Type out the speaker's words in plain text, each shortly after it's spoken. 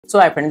So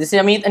hi friends, this is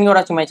Amit and you're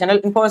watching my channel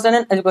Information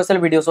and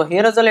Educational Video. So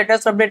here is the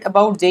latest update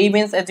about JEE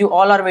Mains, as you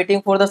all are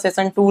waiting for the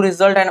session 2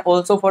 result and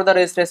also for the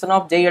registration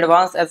of JEE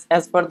Advanced.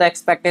 As per the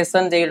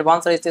expectation, JEE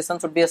Advanced registration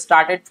should be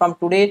started from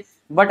today.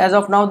 But as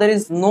of now, there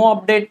is no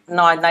update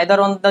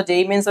neither on the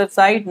JEE Mains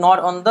website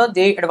nor on the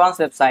JEE Advanced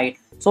website.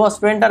 So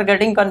students are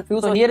getting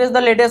confused. So here is the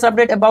latest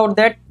update about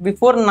that.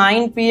 Before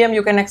 9 p.m.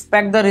 you can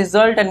expect the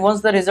result, and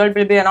once the result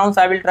will be announced,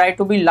 I will try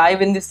to be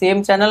live in the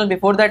same channel.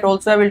 Before that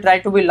also I will try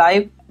to be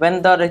live.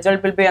 When the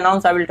result will be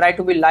announced, I will try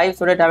to be live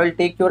so that I will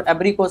take your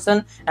every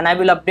question and I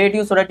will update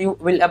you so that you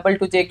will able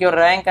to check your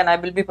rank, and I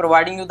will be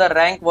providing you the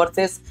rank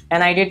versus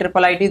NIT,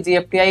 IIIT,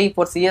 GFTI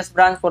for CS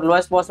branch, for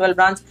lowest possible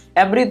branch,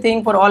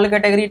 everything for all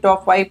category,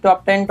 top 5,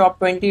 top 10, top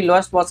 20,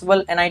 lowest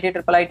possible, NIT,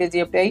 IIIT,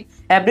 GFTI,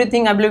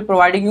 everything I will be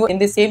providing you in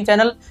the same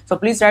channel. So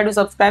please try to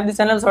subscribe the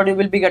channel so that you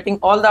will be getting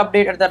all the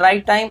update at the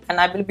right time, and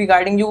I will be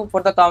guiding you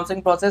for the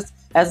counseling process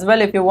as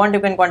well. If you want, you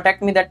can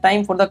contact me that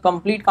time for the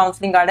complete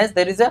counseling guidance.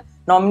 There is a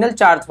nominal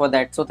charge for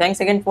that. So thanks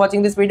again for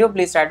watching this video.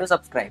 Please try to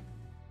subscribe.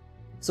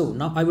 So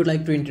now I would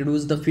like to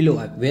introduce the Philo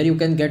app, where you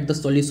can get the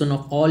solution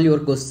of all your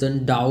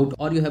question, doubt,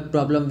 or you have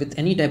problem with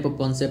any type of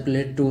concept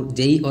related to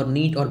JEE or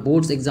NEET or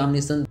boards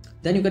examination.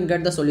 Then you can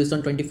get the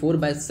solution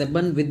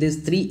 24/7 with these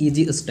 3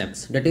 easy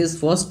steps. That is,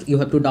 first you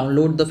have to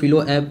download the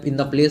Philo app in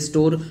the Play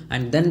Store,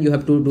 and then you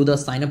have to do the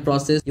sign up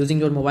process using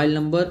your mobile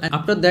number. And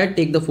after that,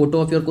 take the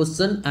photo of your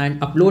question and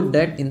upload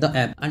that in the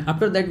app. And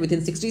after that,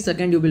 within 60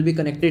 seconds, you will be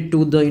connected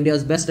to the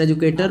India's best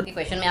educator.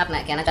 Question में आप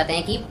कहना चाहते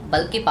हैं कि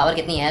bulb की power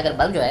कितनी है। अगर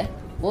बल्ब जो है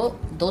वो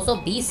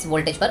 220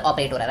 वोल्टेज पर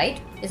ऑपरेट हो रहा है,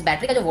 राइट। इस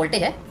बैटरी का जो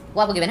वोल्टेज है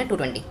वो आपको गिवन है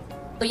 220।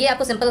 तो ये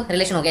आपको सिंपल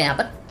रिलेशन हो गया यहाँ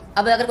पर।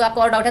 अब अगर कोई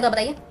आपको और डाउट है तो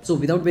बताइए। So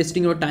without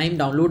wasting your time,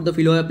 download the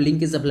Philo app.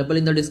 Link is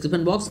available in the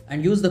description box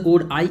and use the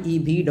code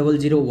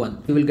IEB001.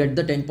 You will get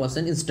the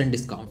 10% instant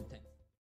discount.